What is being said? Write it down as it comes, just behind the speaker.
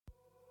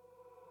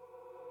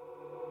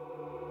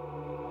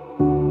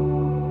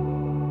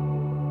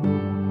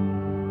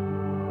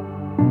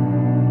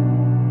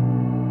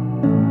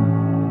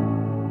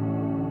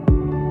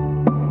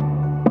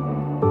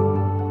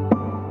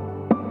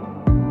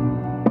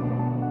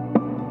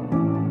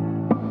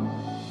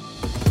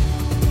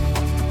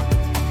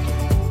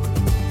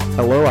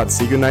Hello,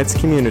 Otsego Nights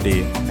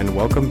community, and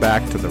welcome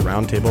back to the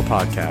Roundtable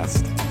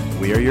Podcast.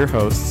 We are your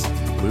hosts,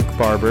 Luke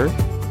Barber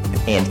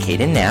and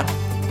Caden Knapp.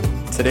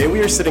 Today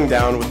we are sitting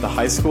down with the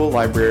high school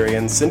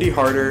librarian, Cindy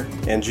Harter,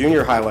 and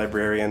junior high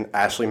librarian,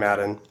 Ashley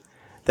Madden.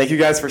 Thank you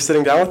guys for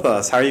sitting down with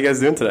us. How are you guys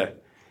doing today?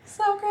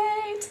 So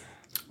great.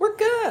 We're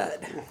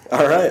good.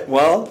 All right.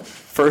 Well,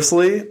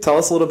 firstly, tell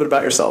us a little bit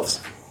about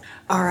yourselves.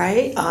 All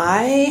right.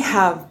 I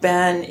have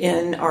been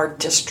in our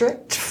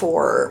district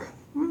for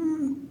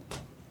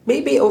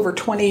maybe over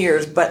 20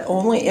 years, but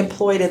only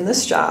employed in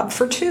this job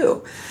for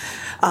 2.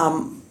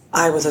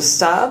 I was a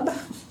sub.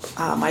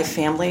 My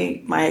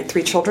family, my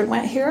 3 children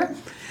went here.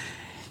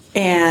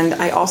 And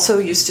I also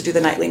used to do the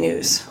nightly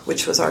news,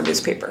 which was our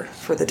newspaper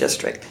for the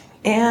district,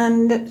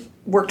 and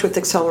worked with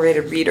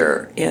Accelerated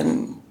Reader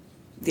in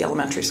the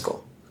elementary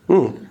school.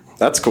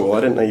 That's cool.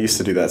 I didn't know you used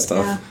to do that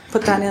stuff. Yeah,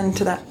 put that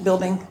into that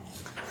building.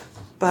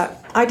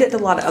 But I did a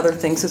lot of other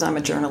things because I'm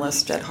a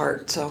journalist at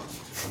heart, so.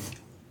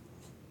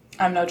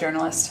 I'm no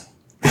journalist.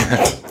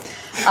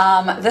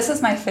 This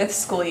is my 5th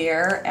school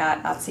year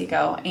at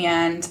Otsego,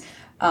 and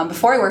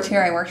before I worked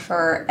here, I worked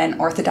for an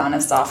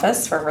orthodontist's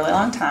office for a really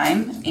long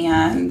time,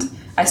 and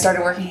I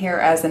started working here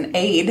as an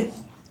aide,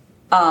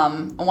 a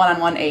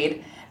one-on-one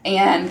aide,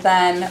 and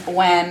then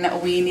when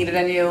we needed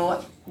a new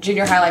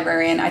junior high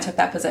librarian, I took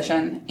that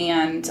position,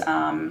 and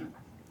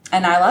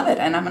I love it,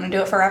 and I'm going to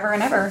do it forever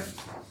and ever.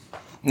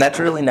 That's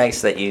really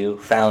nice that you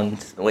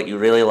found what you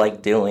really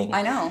like doing.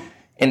 I know.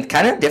 And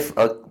kind of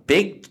a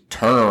big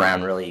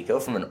turnaround, really. You go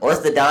from an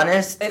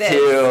orthodontist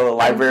to a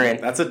librarian.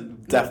 That's a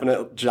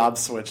definite job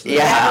switch there.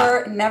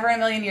 Yeah. Never in a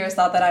million years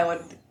thought that I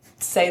would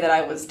say that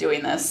I was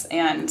doing this.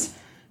 And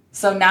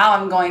so now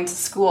I'm going to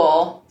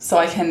school so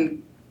I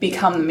can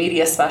become the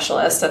media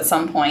specialist at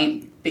some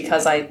point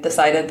because I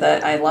decided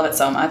that I love it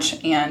so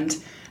much. And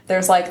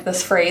there's like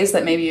this phrase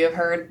that maybe you've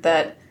heard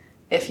that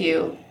if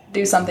you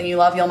do something you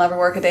love, you'll never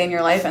work a day in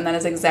your life. And that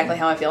is exactly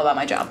how I feel about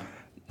my job.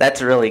 That's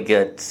really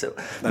good. So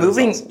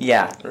moving, awesome.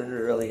 Yeah, it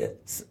really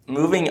is.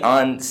 Moving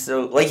on,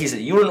 so like you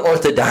said, you were an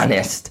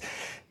orthodontist.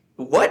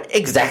 What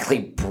exactly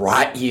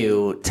brought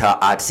you to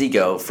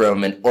Otsego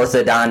from an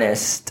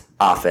orthodontist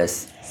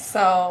office?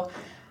 So,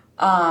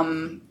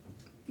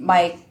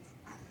 my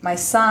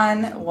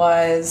son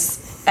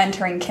was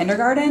entering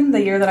kindergarten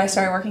the year that I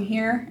started working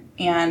here,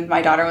 and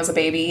my daughter was a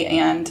baby,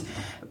 and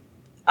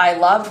I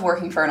loved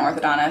working for an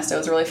orthodontist. It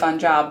was a really fun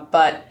job,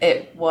 but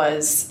it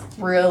was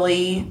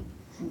really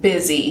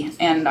busy,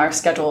 and our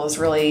schedule was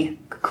really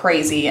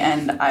crazy,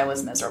 and I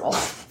was miserable.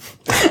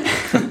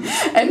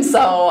 And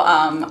so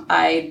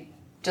I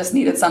just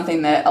needed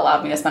something that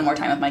allowed me to spend more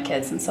time with my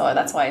kids, and so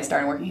that's why I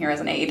started working here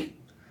as an aide.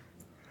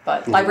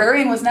 But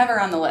librarian was never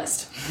on the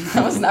list. I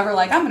was never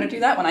like, I'm going to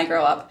do that when I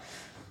grow up.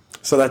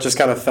 So that just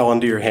kind of fell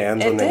into your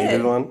hands when they did.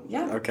 needed one?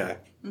 Yeah. Okay.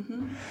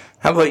 Mm-hmm.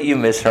 How about you,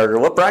 Miss Harter?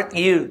 What brought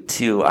you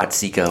to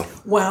Otsego?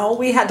 Well,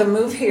 we had to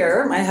move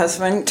here. My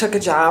husband took a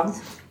job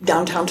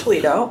downtown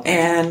Toledo,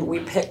 and we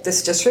picked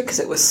this district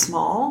because it was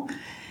small,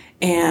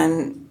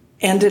 and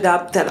ended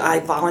up that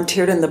I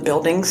volunteered in the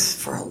buildings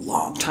for a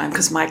long time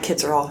because my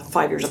kids are all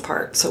 5 years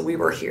apart, so we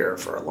were here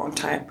for a long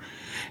time.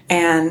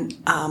 And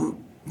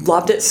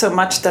loved it so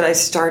much that I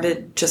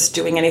started just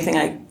doing anything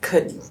I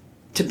could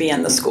to be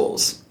in the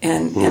schools,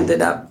 and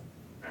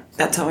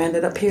that's how I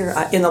ended up here.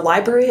 In the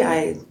library,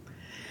 I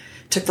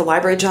took the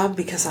library job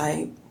because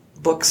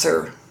books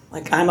are,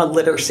 like, I'm a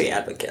literacy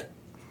advocate.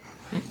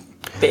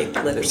 Big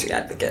literacy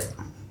advocate.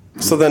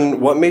 So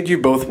then what made you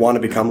both want to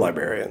become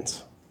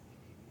librarians?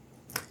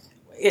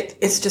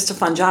 It's just a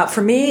fun job.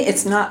 For me,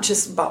 it's not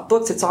just about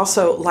books. It's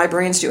also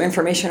librarians do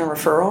information and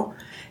referral,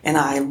 and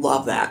I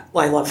love that.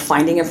 I love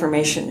finding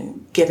information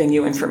and giving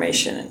you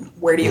information, and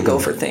where do you go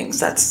for things.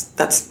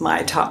 That's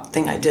my top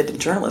thing I did in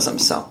journalism,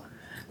 so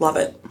love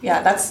it.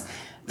 Yeah,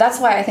 that's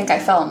why I think I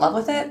fell in love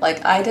with it.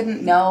 Like, I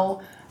didn't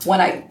know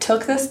when I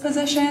took this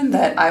position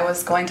that I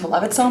was going to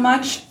love it so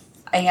much,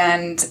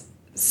 and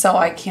so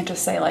I can't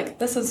just say, like,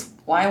 this is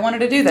why I wanted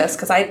to do this,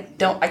 because I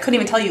couldn't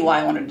even tell you why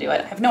I wanted to do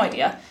it. I have no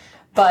idea.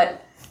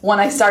 But when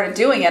I started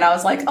doing it, I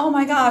was like, oh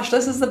my gosh,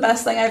 this is the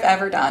best thing I've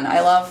ever done.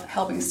 I love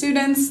helping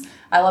students.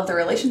 I love the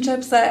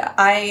relationships that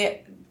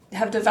I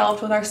have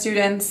developed with our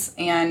students,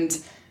 and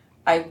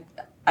I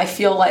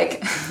feel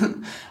like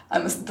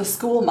I'm the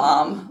school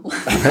mom.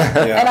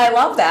 Yeah. And I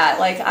love that.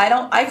 Like,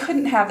 I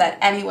couldn't have that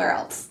anywhere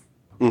else.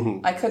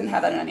 Mm-hmm. I couldn't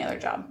have that in any other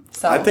job.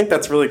 So I think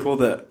that's really cool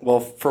that, well,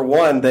 for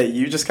one, that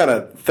you just kind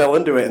of fell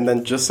into it and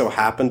then just so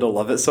happened to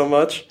love it so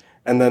much.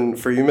 And then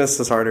for you,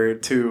 Mrs. Harter,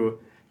 to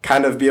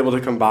kind of be able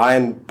to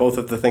combine both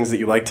of the things that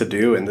you like to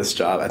do in this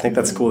job. I think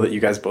that's cool that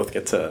you guys both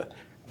get to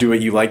do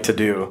what you like to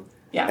do.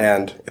 Yeah.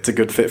 And it's a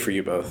good fit for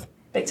you both.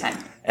 big time.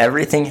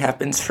 Everything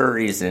happens for a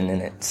reason,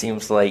 and it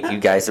seems like you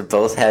guys have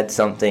both had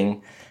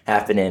something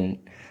happen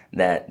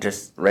that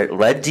just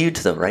led you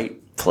to the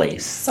right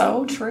place.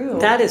 So true.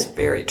 That is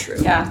very true.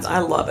 Yeah. I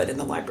love it in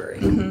the library.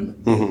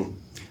 Mm-hmm. Mm-hmm.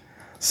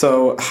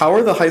 So how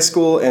are the high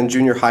school and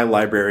junior high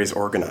libraries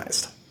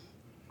organized?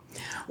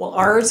 Well,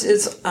 ours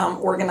is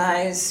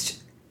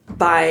organized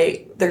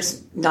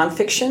there's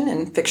nonfiction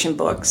and fiction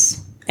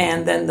books,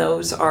 and then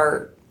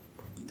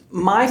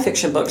my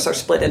fiction books are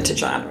split into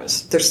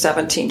genres. There's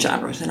 17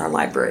 genres in our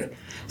library.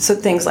 So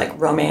things like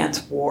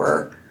romance,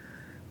 war,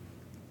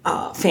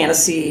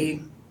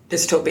 fantasy,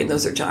 dystopian,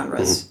 those are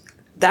genres. Mm-hmm.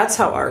 That's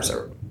how ours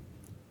are.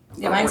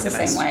 Yeah, mine's the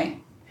same way.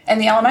 In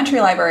the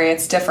elementary library,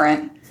 it's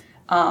different.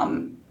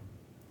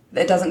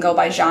 It doesn't go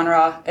by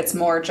genre. It's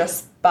more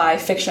just by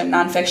fiction,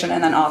 nonfiction,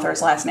 and then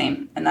author's last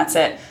name, and that's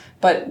it.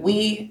 But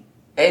we,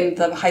 in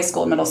the high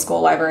school and middle school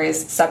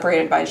libraries,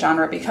 separated by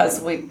genre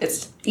because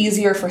it's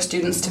easier for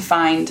students to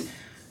find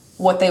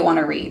what they want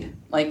to read.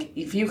 Like,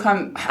 if you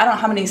come, I don't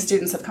know how many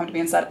students have come to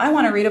me and said, I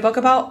want to read a book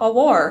about a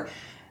war.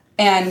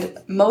 And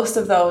most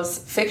of those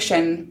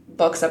fiction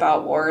books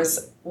about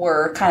wars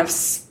were kind of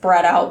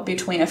spread out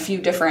between a few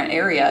different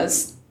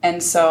areas.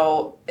 And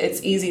so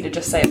it's easy to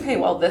just say, okay,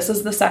 well, this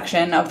is the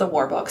section of the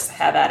war books.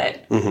 Have at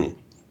it. Mm-hmm.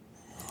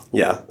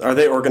 Yeah. Are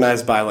they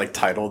organized by, like,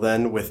 title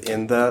then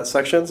within the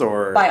sections,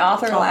 or? By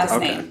author last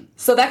name.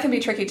 So that can be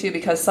tricky, too,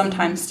 because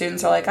sometimes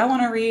students are like, I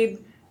want to read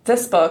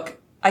this book.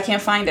 I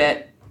can't find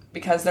it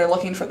because they're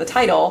looking for the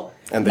title,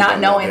 and not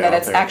knowing that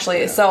it's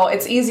actually... Yeah. So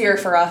it's easier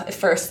for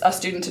a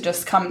student to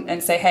just come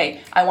and say,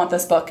 hey, I want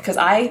this book, because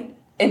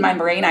in my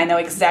brain, I know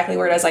exactly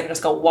where it is. I can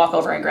just go walk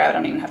over and grab it. I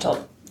don't even have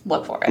to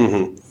look for it.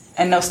 Mm-hmm.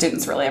 And no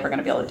student's really ever going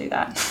to be able to do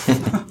that.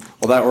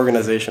 Well, that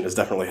organization is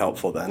definitely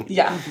helpful then.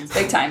 Yeah,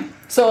 big time.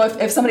 So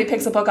if somebody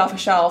picks a book off a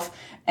shelf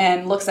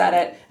and looks at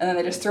it, and then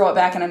they just throw it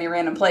back in any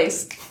random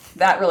place,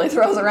 that really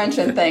throws a wrench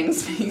in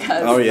things,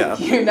 because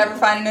you're never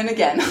finding it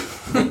again.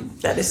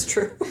 That is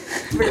true.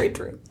 Very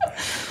true.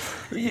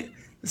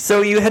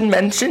 So you had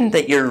mentioned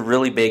that you're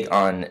really big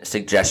on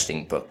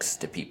suggesting books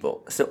to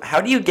people. So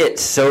how do you get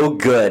so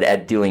good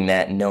at doing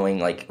that, knowing,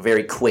 like,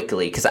 very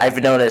quickly? Because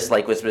I've noticed,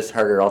 like, with Miss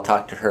Harter, I'll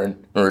talk to her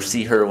or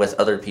see her with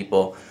other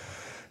people.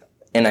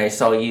 And I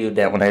saw you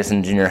that when I was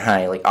in junior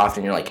high, like,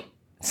 often you're like,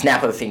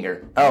 snap of a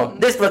finger. Oh,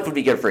 this book would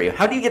be good for you.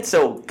 How do you get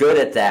so good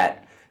at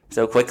that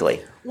so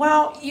quickly?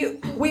 Well,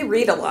 we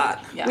read a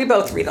lot. Yeah. We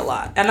both read a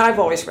lot. And I've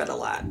always read a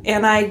lot.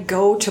 And I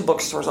go to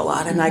bookstores a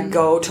lot. And I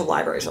go to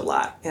libraries a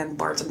lot. And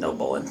Barnes &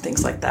 Noble and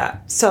things like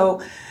that. So,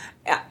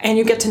 and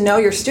you get to know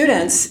your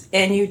students.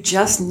 And you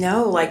just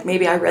know, like,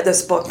 maybe I read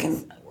this book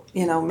and,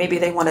 maybe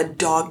they want a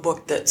dog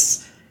book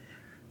that's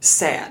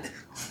sad.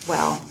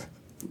 Well,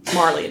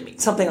 Marley and Me,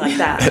 something like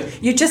that.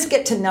 You just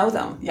get to know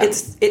them. Yeah.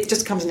 It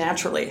just comes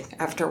naturally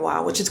after a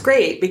while, which is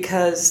great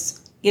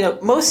because,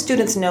 most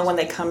students know when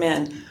they come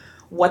in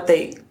what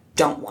they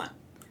don't want.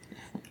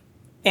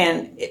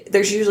 And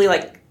there's usually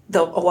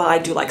I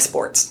do like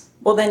sports.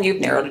 Well, then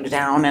you've narrowed it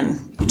down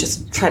and you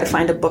just try to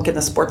find a book in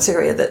the sports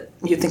area that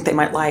you think they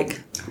might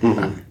like.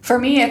 Mm-hmm. For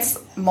me, it's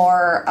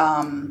more,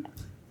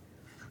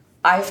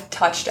 I've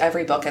touched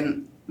every book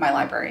in my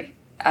library.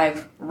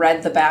 I've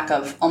read the back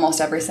of almost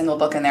every single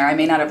book in there. I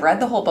may not have read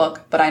the whole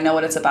book, but I know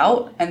what it's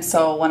about. And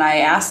so when I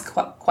ask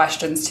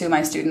questions to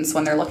my students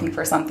when they're looking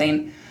for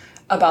something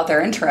about their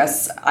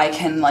interests, I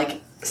can,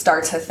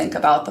 start to think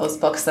about those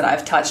books that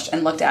I've touched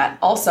and looked at.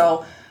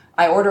 Also,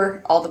 I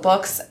order all the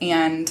books,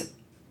 and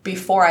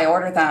before I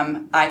order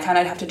them, I kind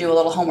of have to do a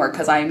little homework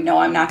because I know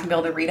I'm not going to be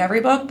able to read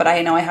every book, but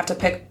I know I have to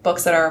pick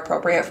books that are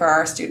appropriate for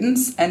our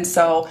students. And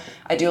so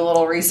I do a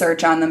little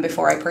research on them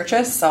before I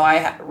purchase. So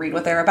I read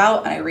what they're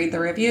about, and I read the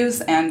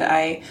reviews, and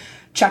I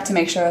check to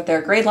make sure that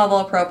they're grade level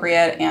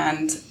appropriate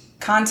and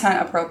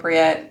content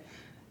appropriate.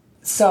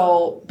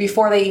 So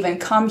before they even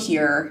come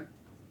here,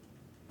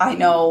 I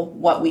know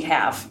what we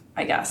have,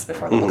 I guess,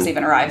 before the books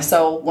even arrive.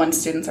 So when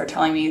students are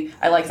telling me,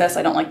 I like this,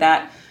 I don't like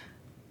that,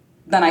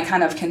 then I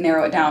kind of can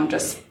narrow it down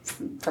just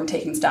from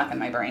taking stock in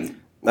my brain.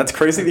 That's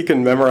crazy that you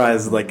can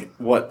memorize,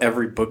 what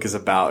every book is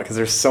about, because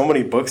there's so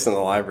many books in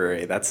the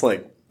library. That's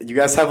you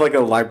guys have, a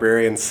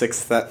librarian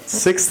sixth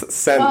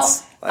sense.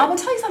 Well, I'm going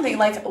to tell you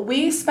something.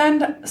 We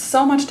spend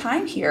so much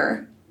time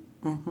here.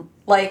 Mm-hmm.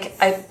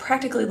 I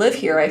practically live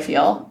here, I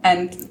feel.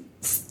 And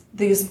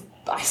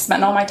I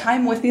spend all my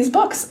time with these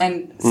books.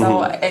 And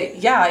so,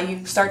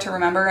 you start to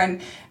remember.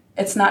 And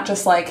it's not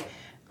just I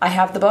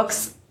have the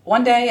books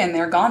one day and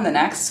they're gone the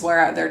next,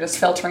 where they're just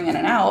filtering in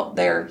and out.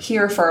 They're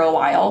here for a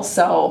while.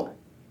 So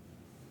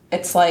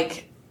it's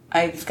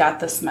I've got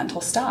this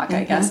mental stock,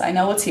 I guess. I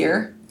know what's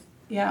here.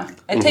 Yeah.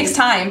 It takes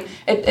time.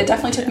 It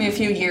definitely took me a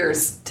few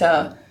years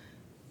to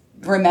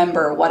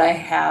remember what I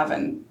have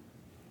and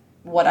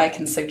what I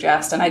can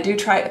suggest. And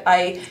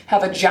I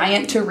have a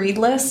giant to read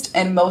list,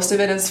 and most of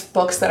it is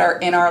books that are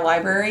in our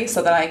library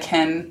so that I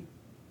can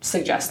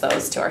suggest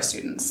those to our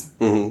students.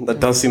 Mm-hmm. That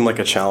does seem like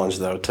a challenge,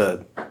 though,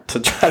 to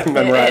try to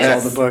memorize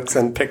all the books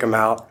and pick them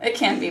out. It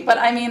can be. But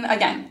I mean,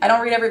 again, I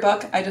don't read every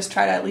book. I just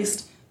try to at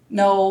least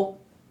know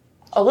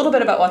a little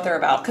bit about what they're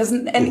about.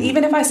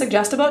 Even if I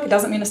suggest a book, it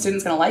doesn't mean a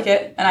student's going to like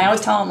it. And I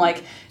always tell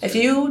them, if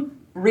you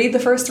read the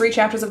first 3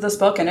 chapters of this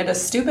book and it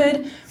is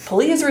stupid,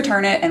 please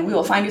return it and we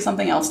will find you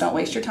something else. Don't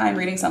waste your time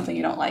reading something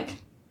you don't like.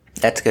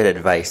 That's good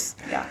advice.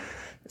 Yeah.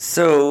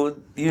 So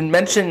you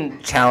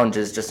mentioned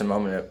challenges just a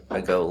moment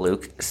ago,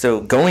 Luke. So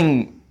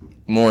going,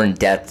 more in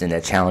depth into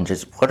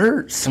challenges, what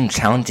are some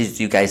challenges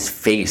you guys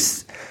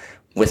face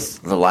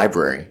with the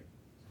library?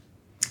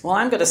 Well,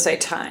 I'm going to say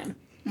time,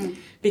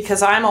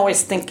 because I'm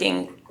always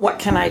thinking, what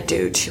can I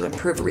do to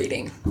improve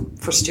reading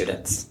for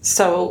students?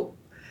 So,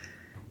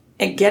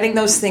 and getting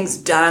those things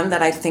done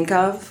that I think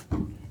of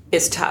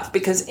is tough,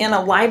 because in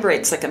a library,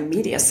 it's like a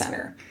media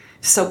center.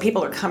 So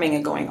people are coming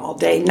and going all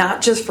day,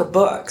 not just for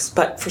books,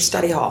 but for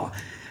study hall,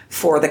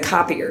 for the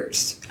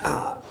copiers,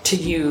 to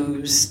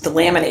use the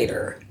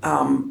laminator,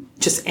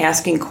 just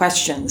asking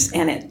questions.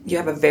 And you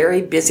have a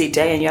very busy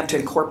day, and you have to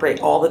incorporate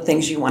all the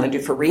things you want to do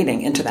for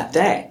reading into that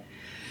day.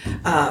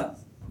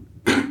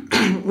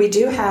 We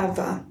do have,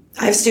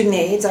 I have student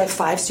aides. I have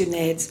 5 student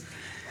aides.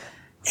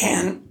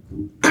 And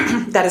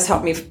that has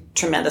helped me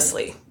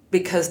tremendously,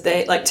 because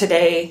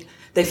today,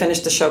 they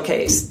finished the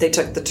showcase. They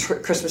took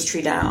the Christmas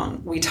tree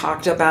down. We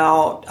talked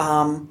about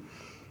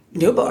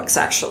new books,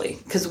 actually,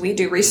 because we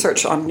do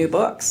research on new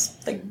books.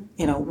 Like,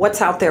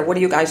 what's out there? What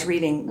are you guys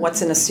reading?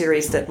 What's in a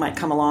series that might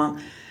come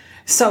along?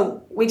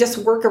 So we just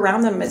work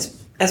around them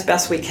as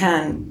best we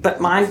can.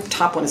 But my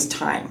top one is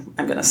time,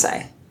 I'm going to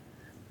say.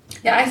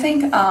 Yeah, I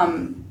think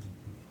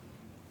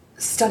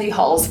study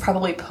halls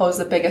probably pose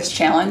the biggest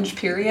challenge,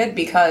 period,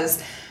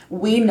 because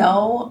we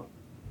know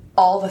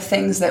all the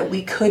things that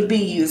we could be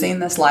using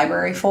this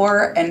library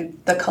for, and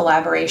the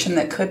collaboration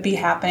that could be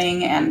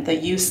happening, and the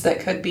use that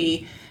could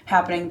be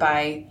happening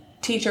by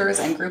teachers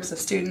and groups of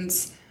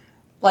students.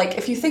 Like,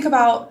 if you think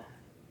about,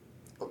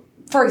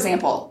 for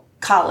example,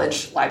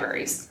 college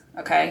libraries,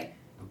 okay?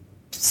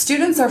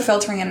 Students are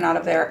filtering in and out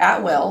of there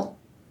at will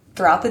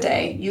throughout the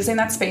day, using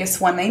that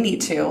space when they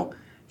need to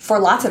for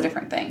lots of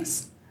different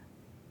things.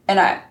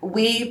 And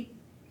we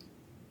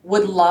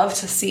would love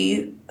to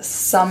see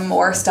some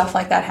more stuff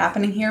like that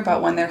happening here,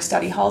 but when they're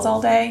study halls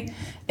all day,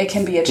 it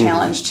can be a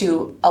challenge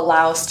to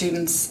allow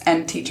students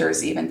and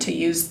teachers even to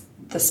use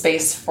the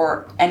space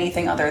for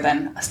anything other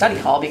than a study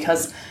hall,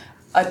 because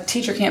a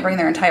teacher can't bring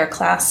their entire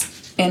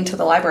class into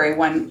the library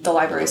when the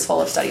library is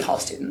full of study hall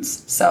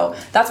students. So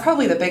that's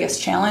probably the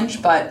biggest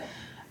challenge, but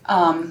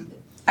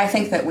I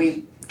think that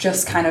we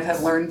just kind of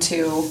have learned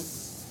to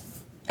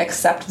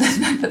accept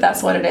that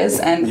that's what it is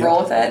and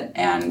roll with it.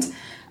 And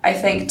I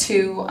think,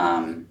 too,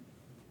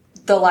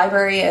 the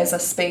library is a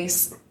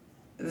space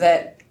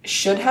that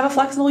should have a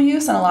flexible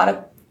use, and a lot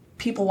of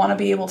people want to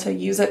be able to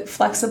use it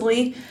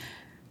flexibly,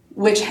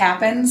 which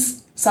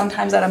happens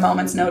sometimes at a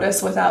moment's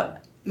notice without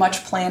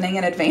much planning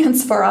in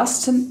advance for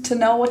us to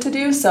know what to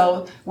do.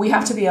 So we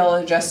have to be able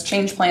to just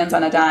change plans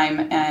on a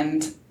dime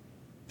and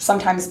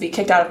sometimes be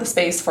kicked out of the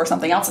space for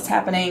something else that's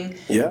happening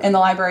in the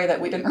library that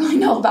we didn't really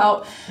know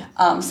about.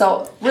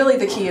 So really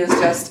the key is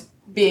just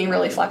being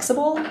really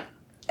flexible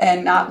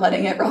and not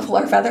letting it ruffle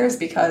our feathers,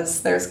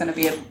 because there's going to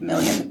be a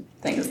million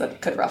things that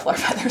could ruffle our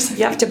feathers.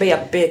 You have to be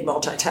a big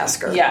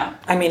multitasker. Yeah.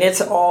 I mean, it's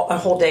all a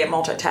whole day of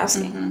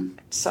multitasking. Mm-hmm.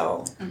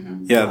 So.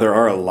 Mm-hmm. Yeah, there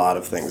are a lot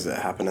of things that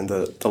happen in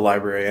the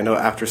library. I know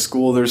after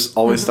school there's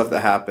always stuff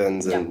that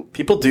happens, and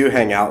people do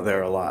hang out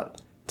there a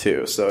lot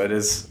too. So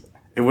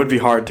it would be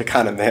hard to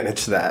kind of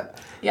manage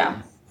that.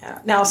 Yeah. Yeah.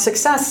 Now,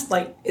 success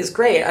is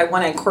great. I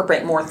want to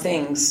incorporate more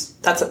things.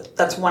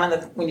 That's one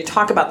of the, when you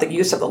talk about the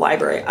use of the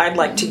library, I'd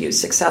like to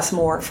use success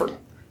more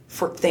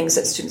for things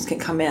that students can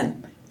come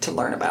in to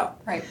learn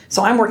about. Right.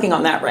 So I'm working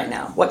on that right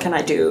now. What can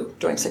I do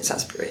during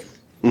success period?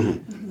 Mm-hmm.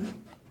 Mm-hmm.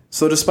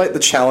 So despite the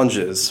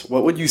challenges,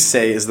 what would you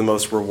say is the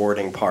most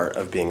rewarding part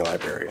of being a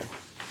librarian?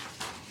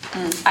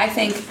 I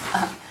think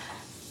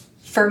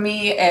for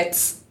me,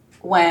 it's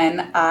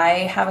when I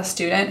have a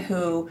student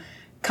who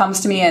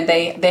comes to me and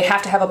they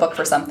have to have a book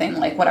for something,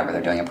 like whatever,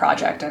 they're doing a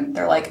project, and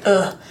they're like,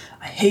 ugh,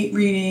 I hate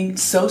reading,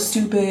 it's so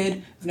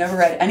stupid, I've never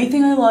read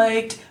anything I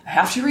liked, I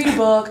have to read a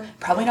book,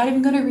 probably not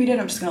even going to read it,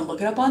 I'm just going to look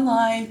it up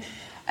online.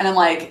 And I'm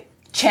like,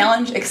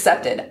 challenge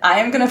accepted. I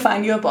am going to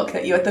find you a book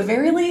that you at the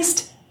very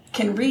least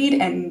can read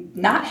and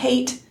not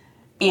hate.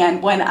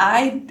 And when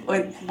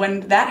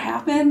that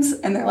happens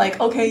and they're like,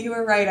 okay, you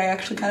were right, I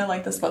actually kind of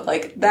like this book,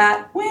 like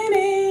that,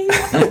 winning.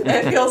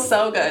 It feels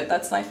so good.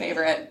 That's my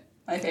favorite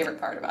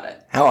part about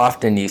it. How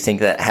often do you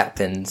think that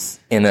happens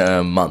in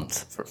a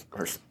month,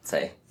 or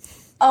say?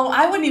 Oh,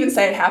 I wouldn't even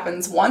say it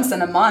happens once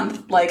in a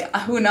month. Like,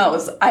 who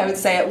knows? I would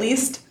say at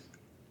least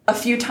a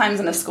few times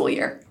in a school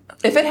year.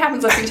 If it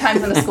happens a few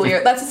times in a school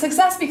year, that's a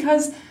success,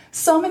 because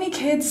so many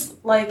kids,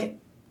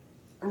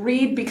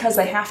 read because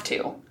they have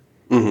to.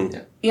 Mm-hmm.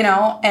 You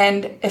know,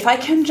 and if I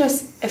can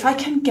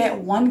get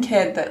one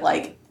kid that,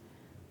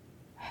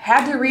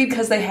 had to read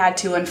because they had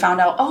to and found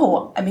out,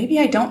 oh, maybe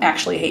I don't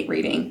actually hate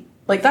reading.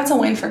 That's a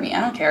win for me. I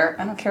don't care.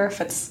 I don't care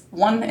if it's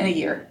one in a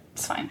year.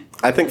 It's fine.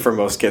 I think for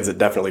most kids, it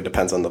definitely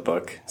depends on the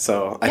book.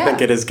 So I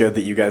think it is good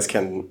that you guys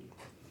can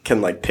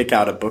pick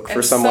out a book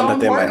for someone that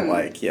they might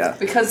like. Yeah.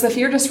 Because if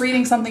you're just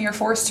reading something you're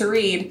forced to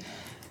read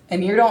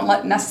and you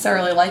don't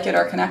necessarily like it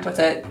or connect with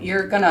it,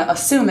 you're going to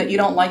assume that you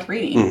don't like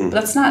reading. Mm-hmm. But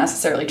that's not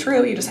necessarily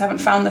true. You just haven't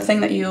found the thing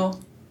that you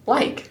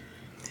like.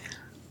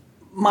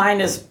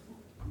 Mine is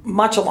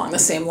much along the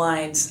same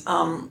lines.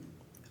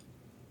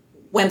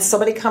 when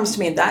somebody comes to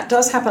me, and that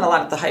does happen a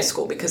lot at the high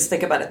school, because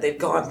think about it, they've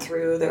gone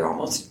through, they're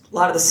almost, a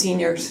lot of the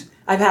seniors,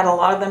 I've had a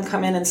lot of them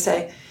come in and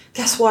say,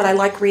 guess what, I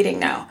like reading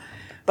now.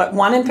 But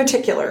one in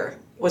particular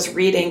was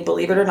reading,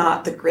 believe it or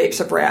not, The Grapes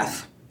of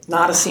Wrath,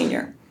 not a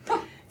senior,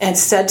 and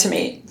said to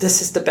me,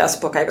 this is the best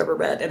book I've ever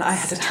read. And I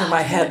had to turn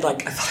my head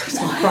like I thought I was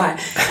going to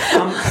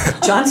cry.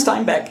 John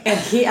Steinbeck, and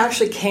he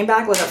actually came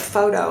back with a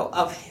photo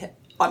of him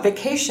on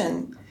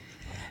vacation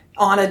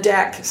on a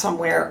deck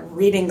somewhere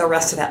reading the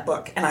rest of that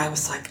book. And I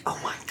was like, oh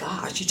my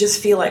gosh, you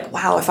just feel like,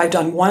 wow, if I've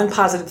done one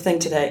positive thing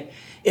today,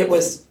 it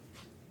was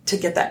to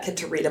get that kid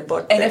to read a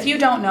book. And if you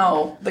don't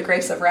know The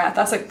Grapes of Wrath,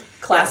 that's a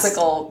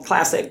classical... Yes,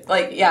 classic.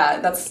 Like, yeah,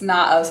 that's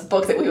not a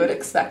book that we would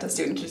expect a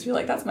student to just be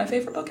like, that's my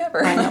favorite book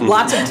ever. I know.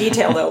 Lots of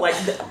detail, though. Like,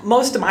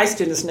 most of my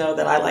students know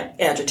that I like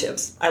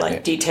adjectives. I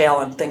like detail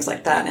and things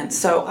like that. And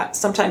so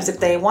sometimes if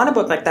they want a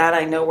book like that,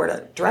 I know where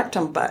to direct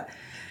them. But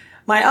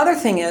my other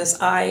thing is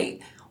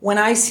when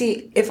I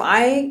see, if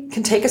I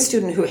can take a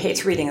student who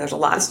hates reading, there's a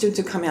lot of students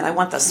who come in, I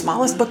want the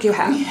smallest book you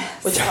have,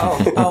 which,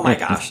 oh my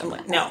gosh. I'm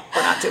like, no,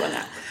 we're not doing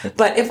that.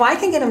 But if I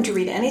can get them to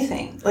read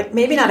anything, like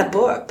maybe not a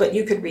book, but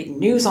you could read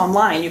news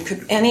online, you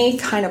could, any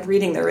kind of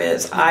reading there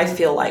is, I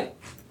feel like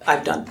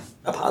I've done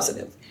a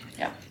positive.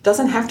 Yeah. It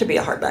doesn't have to be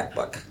a hardback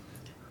book.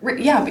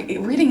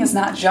 Reading is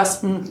not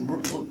just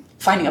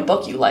finding a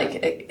book you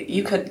like.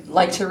 You could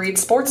like to read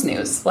sports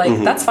news.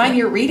 Like, that's fine.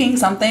 You're reading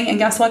something, and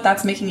guess what?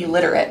 That's making you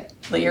literate.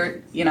 Like,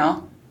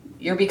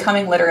 you're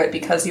becoming literate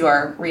because you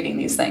are reading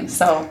these things.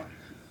 So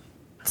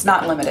it's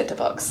not limited to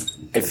books.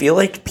 I feel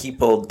like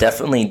people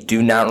definitely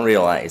do not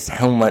realize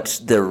how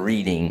much they're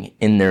reading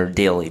in their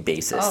daily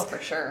basis. Oh, for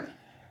sure.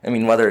 I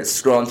mean, whether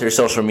it's scrolling through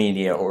social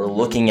media or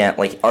looking at,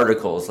 like,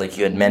 articles like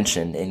you had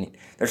mentioned, and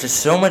there's just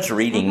so much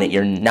reading that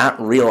you're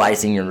not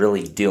realizing you're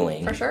really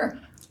doing. For sure.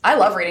 I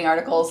love reading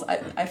articles.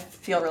 I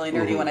feel really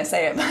nerdy when I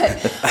say it,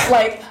 but,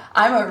 like,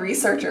 I'm a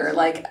researcher.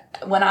 Like,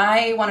 when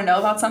I want to know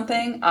about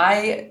something,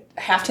 I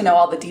have to know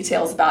all the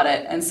details about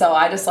it, and so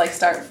I just, like,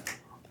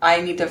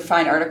 I need to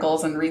find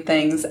articles and read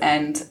things,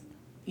 and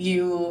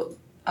you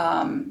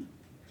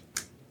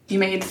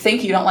may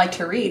think you don't like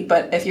to read,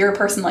 but if you're a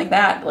person like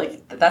that,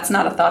 like, that's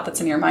not a thought that's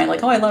in your mind.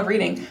 Like, oh, I love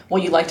reading.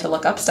 Well, you like to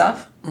look up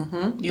stuff.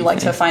 You like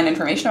to find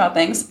information about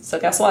things. So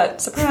guess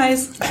what?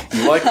 Surprise.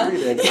 You like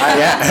reading.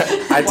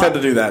 I tend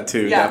to do that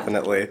too,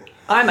 definitely.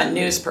 I'm a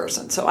news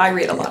person, so I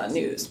read a lot of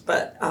news.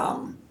 But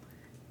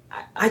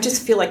I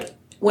just feel like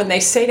when they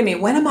say to me,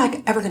 when am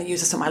I ever going to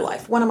use this in my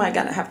life? When am I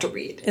going to have to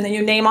read? And then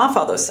you name off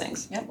all those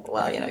things. Yep.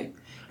 Well, you've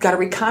got to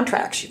read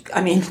contracts.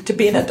 To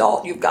be an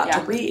adult, you've got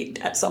to read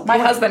at some point. My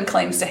husband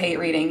claims to hate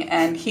reading,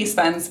 and he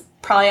spends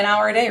probably an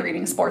hour a day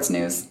reading sports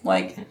news.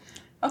 Like,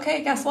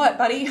 okay, guess what,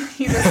 buddy?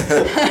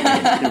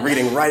 You're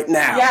reading right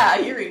now. Yeah,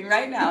 you're reading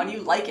right now, and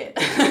you like it.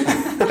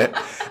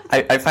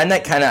 I find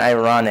that kind of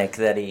ironic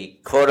that he,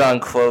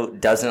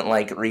 quote-unquote, doesn't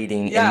like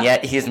reading, and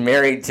yet he's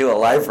married to a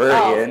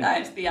librarian.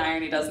 The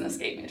irony doesn't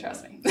escape me,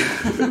 trust me.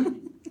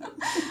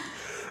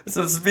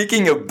 So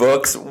speaking of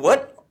books,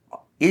 what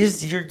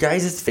is your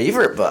guys'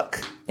 favorite book,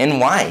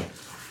 and why?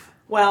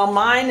 Well,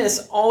 mine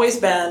has always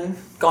been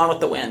Gone with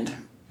the Wind.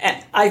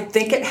 And I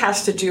think it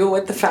has to do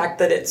with the fact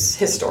that it's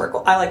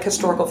historical. I like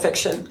historical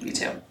fiction. Me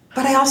too.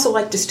 But I also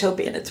like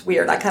dystopian. It's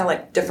weird. I kind of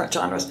like different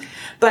genres.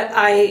 But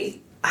I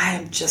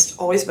have just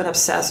always been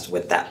obsessed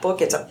with that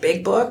book. It's a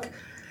big book.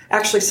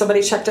 Actually,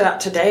 somebody checked it out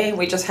today, and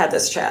we just had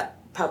this chat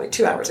probably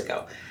 2 hours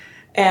ago.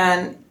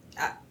 And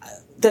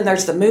then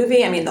there's the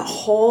movie. I mean, the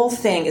whole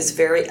thing is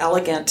very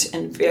elegant,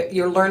 and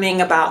you're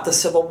learning about the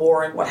Civil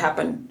War and what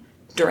happened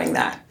during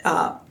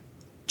that.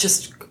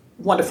 Just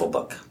wonderful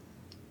book.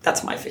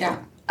 That's my favorite.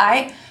 Yeah.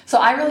 I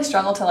really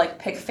struggle to, like,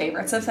 pick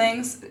favorites of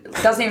things. It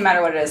doesn't even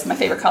matter what it is. My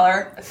favorite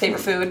color,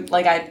 favorite food,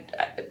 like,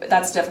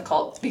 that's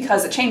difficult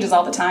because it changes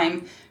all the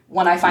time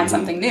when I find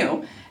something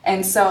new.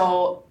 And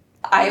so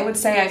I would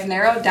say I've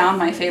narrowed down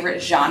my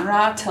favorite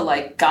genre to,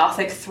 like,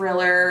 gothic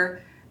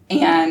thriller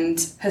and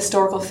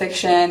historical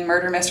fiction,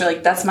 murder mystery.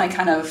 Like, that's my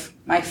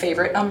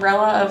favorite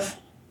umbrella of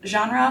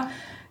genre.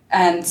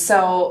 And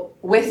so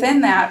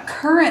within that,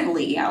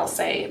 currently, I'll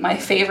say my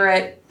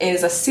favorite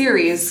is a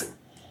series.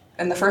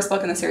 And the first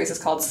book in the series is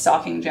called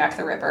Stalking Jack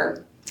the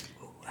Ripper.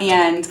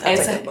 And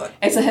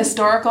it's a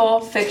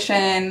historical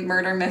fiction,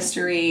 murder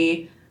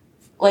mystery,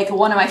 like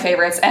one of my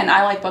favorites. And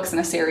I like books in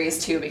a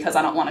series too because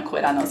I don't want to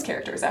quit on those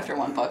characters after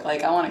one book.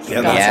 Like, I want to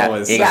keep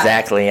going.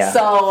 Exactly.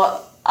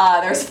 So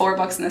there's 4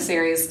 books in the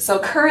series. So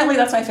currently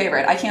that's my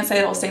favorite. I can't say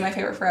it'll stay my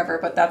favorite forever,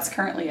 but that's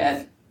currently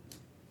it.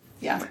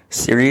 Yeah.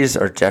 Series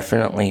are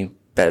definitely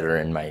better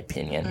in my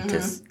opinion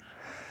because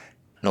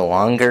the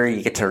longer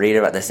you get to read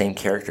about the same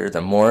character,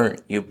 the more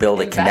you build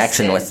a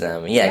connection with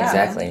them. Yeah,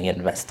 exactly. And you get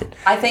invested.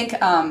 I think,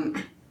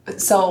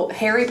 so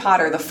Harry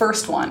Potter, the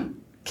first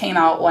one, came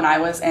out when I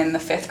was in the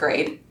 5th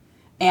grade.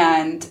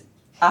 And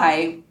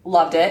I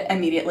loved it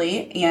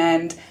immediately.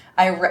 And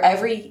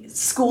every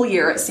school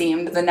year, it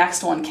seemed, the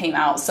next one came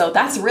out. So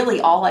that's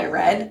really all I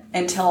read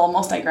until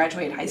almost I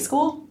graduated high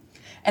school.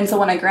 And so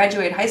when I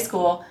graduated high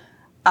school,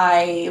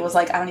 I was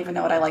like, I don't even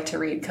know what I like to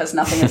read because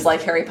nothing is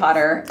like Harry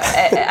Potter.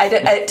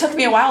 It took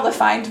me a while to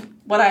find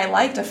what I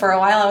liked. For a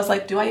while, I was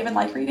like, do I even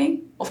like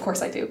reading? Well, of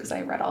course I do because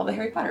I read all the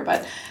Harry Potter.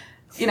 But,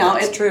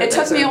 it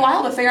took me a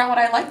while to figure out what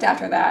I liked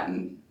after that.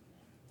 And,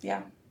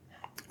 yeah.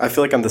 I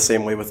feel like I'm the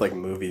same way with like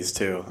movies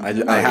too. I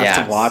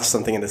have to watch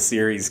something in a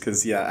series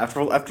because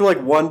after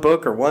like one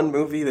book or one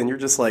movie, then you're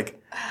just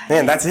like,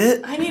 man, that's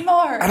it. I need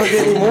more. I don't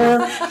get any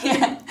more.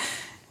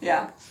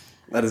 Yeah.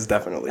 That is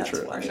definitely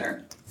true. For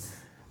sure.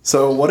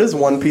 So, what is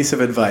one piece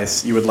of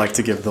advice you would like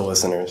to give the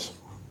listeners?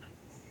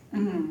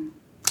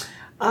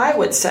 I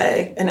would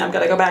say, and I'm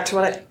going to go back to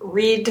what I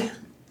read.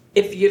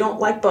 If you don't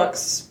like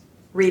books,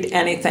 read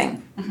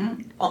anything.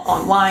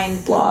 Online,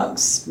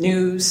 blogs,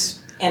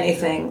 news,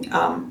 anything.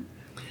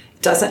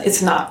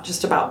 It's not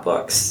just about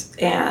books.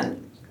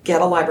 And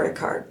get a library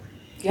card.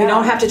 Yeah. You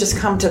don't have to just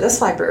come to this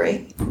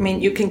library. I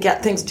mean, you can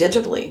get things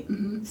digitally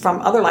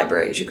from other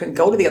libraries. You can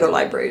go to the other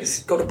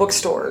libraries, go to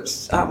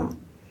bookstores.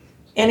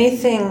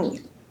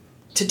 Anything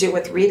to do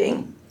with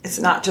reading. It's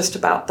not just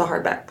about the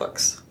hardback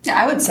books. Yeah,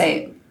 I would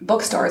say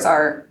bookstores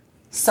are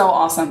so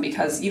awesome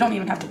because you don't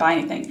even have to buy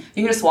anything.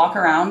 You can just walk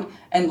around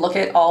and look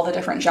at all the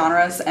different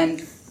genres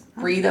and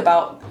read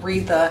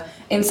the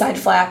inside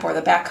flap or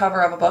the back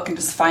cover of a book and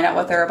just find out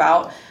what they're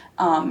about.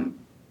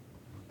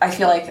 I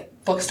feel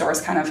like bookstores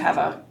kind of have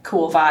a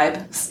cool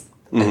vibe,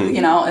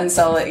 and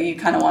so you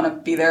kind of want to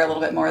be there a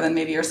little bit more than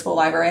maybe your school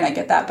library, and I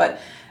get that. But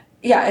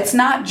yeah, it's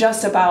not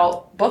just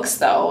about books,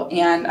 though,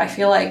 and I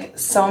feel like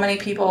so many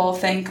people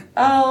think,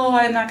 oh,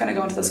 I'm not going to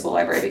go into the school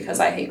library because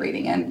I hate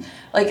reading. And,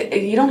 like,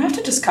 you don't have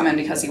to just come in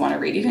because you want to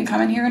read. You can come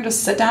in here and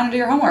just sit down and do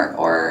your homework.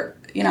 Or,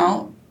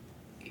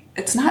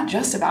 it's not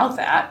just about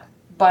that,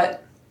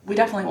 but we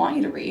definitely want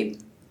you to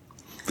read.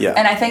 Yeah.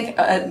 And I think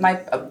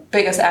my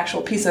biggest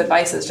actual piece of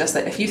advice is just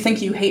that if you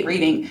think you hate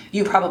reading,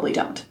 you probably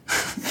don't.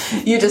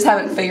 You just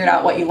haven't figured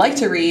out what you like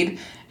to read,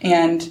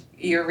 and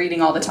you're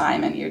reading all the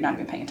time, and you're not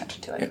even paying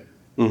attention to it.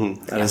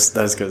 Mm-hmm. That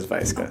is good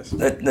advice, guys.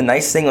 The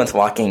nice thing with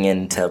walking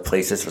into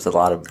places with a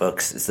lot of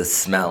books is the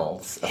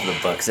smells of the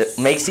books. It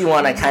makes you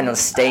want to kind of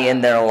stay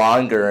in there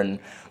longer and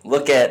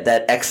look at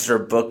that extra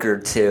book or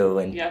two.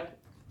 And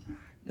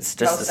it's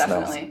just the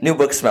smell. New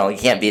book smell. You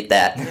can't beat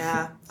that.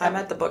 Yeah, I'm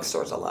at the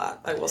bookstores a lot.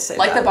 I will say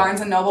like that. the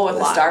Barnes & Noble with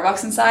the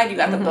Starbucks inside. You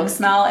got the book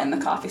smell and the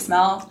coffee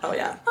smell. Oh,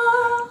 yeah.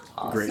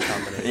 Awesome. Great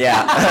combination.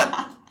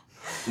 Yeah.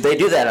 They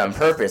do that on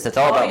purpose. It's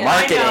all about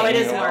marketing. I know, it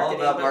is marketing.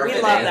 We love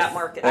that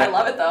marketing. I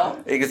love it,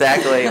 though.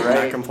 Exactly,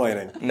 right? Not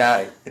complaining.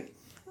 No.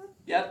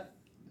 Yep.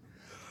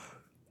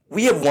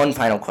 We have one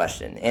final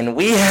question, and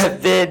we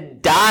have been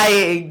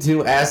dying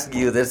to ask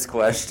you this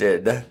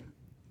question.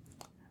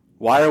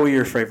 Why are we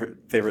your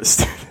favorite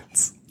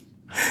students?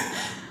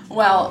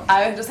 Well,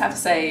 I would just have to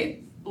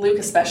say, Luke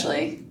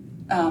especially.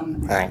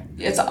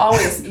 It's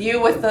always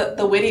you with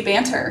the witty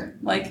banter.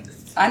 Like,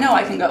 I know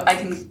I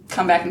can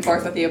come back and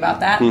forth with you about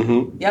that.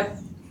 Mm-hmm. Yep.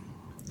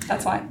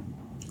 That's why.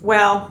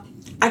 Well,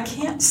 I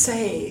can't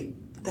say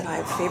that I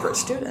have favorite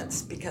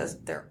students because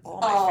they're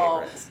all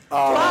my favorites.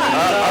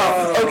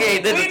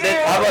 Okay,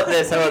 how about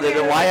this?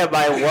 Why am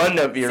I one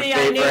of your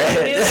favorites?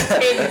 I knew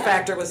the Caden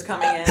factor was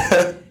coming in.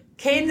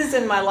 Caden is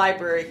in my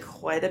library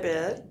quite a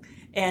bit,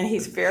 and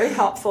he's very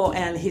helpful,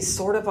 and he's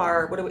sort of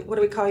our, what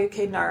do we call you,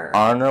 Caden? Our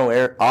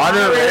honorary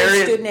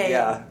student aide.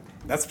 Yeah.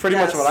 That's pretty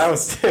much what I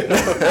was too.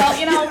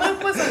 Well,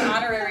 Luke was an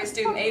honorary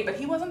student aide, but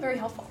he wasn't very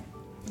helpful.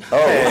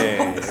 Oh.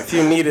 Hey, if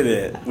you needed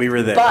it, we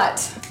were there.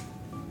 But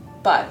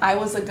I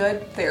was a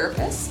good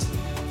therapist.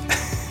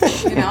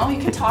 You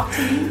can talk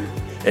to me.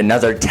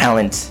 Another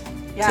talent.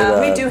 Yeah,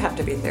 we do have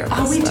to be therapists.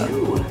 Oh, we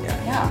do.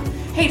 Yeah.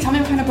 Hey, tell me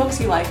what kind of books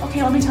you like.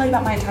 Okay, let me tell you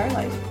about my entire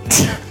life.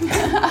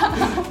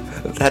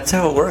 That's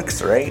how it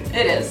works, right?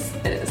 It is,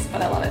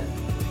 but I love it.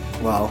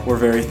 Well, we're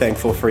very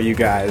thankful for you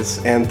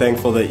guys, and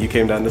thankful that you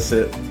came down to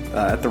sit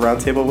at the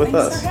round table with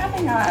us. Thanks for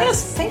having us.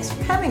 Yes, thanks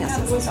for having us.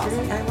 It was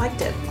awesome. I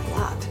liked it a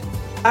lot.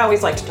 I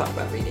always like to talk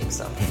about reading,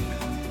 so.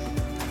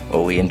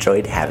 Well, we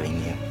enjoyed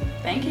having you.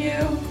 Thank you.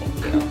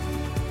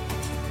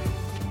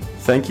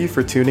 Thank you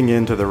for tuning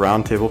in to the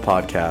Roundtable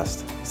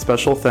Podcast.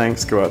 Special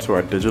thanks go out to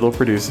our digital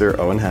producer,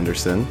 Owen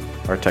Henderson,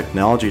 our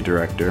technology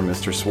director,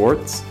 Mr.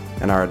 Swartz,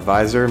 and our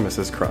advisor,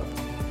 Mrs. Krupp.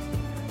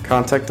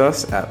 Contact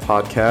us at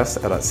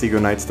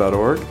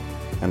podcast@otsegonights.org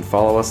and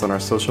follow us on our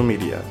social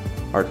media.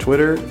 Our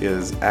Twitter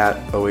is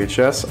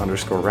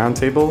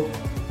 @OHS_roundtable,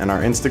 and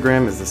our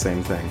Instagram is the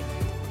same thing.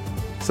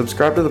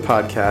 Subscribe to the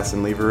podcast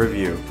and leave a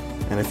review.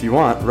 And if you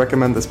want,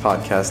 recommend this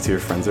podcast to your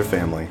friends or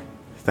family.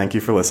 Thank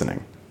you for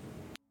listening.